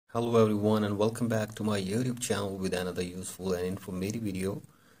Hello everyone and welcome back to my YouTube channel with another useful and informative video.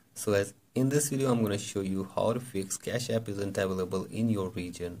 So as in this video I'm going to show you how to fix Cash App isn't available in your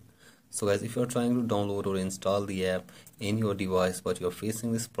region. So as if you're trying to download or install the app in your device but you're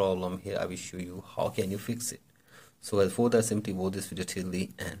facing this problem, here I will show you how can you fix it. So as for that, simply watch this video till the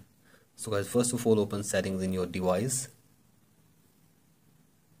end. So guys, first of all open settings in your device,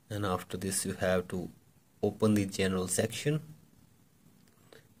 and after this you have to open the general section,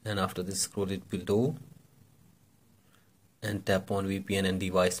 and after this scroll it below and tap on VPN and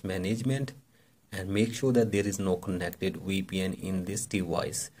device management and make sure that there is no connected VPN in this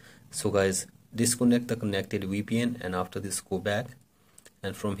device. So guys, disconnect the connected VPN and after this go back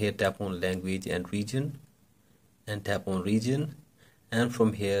and from here tap on language and region and tap on region, and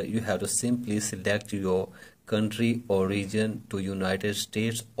from here you have to simply select your country or region to United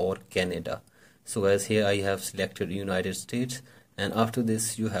States or Canada. So as here I have selected United States, and after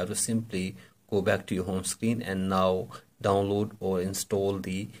this you have to simply go back to your home screen and now download or install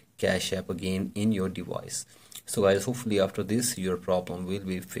the Cash App again in your device. So guys, hopefully after this your problem will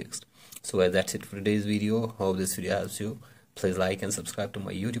be fixed. So guys, that's it for today's video. Hope this video helps you. Please like and subscribe to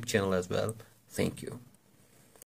my YouTube channel as well. Thank you.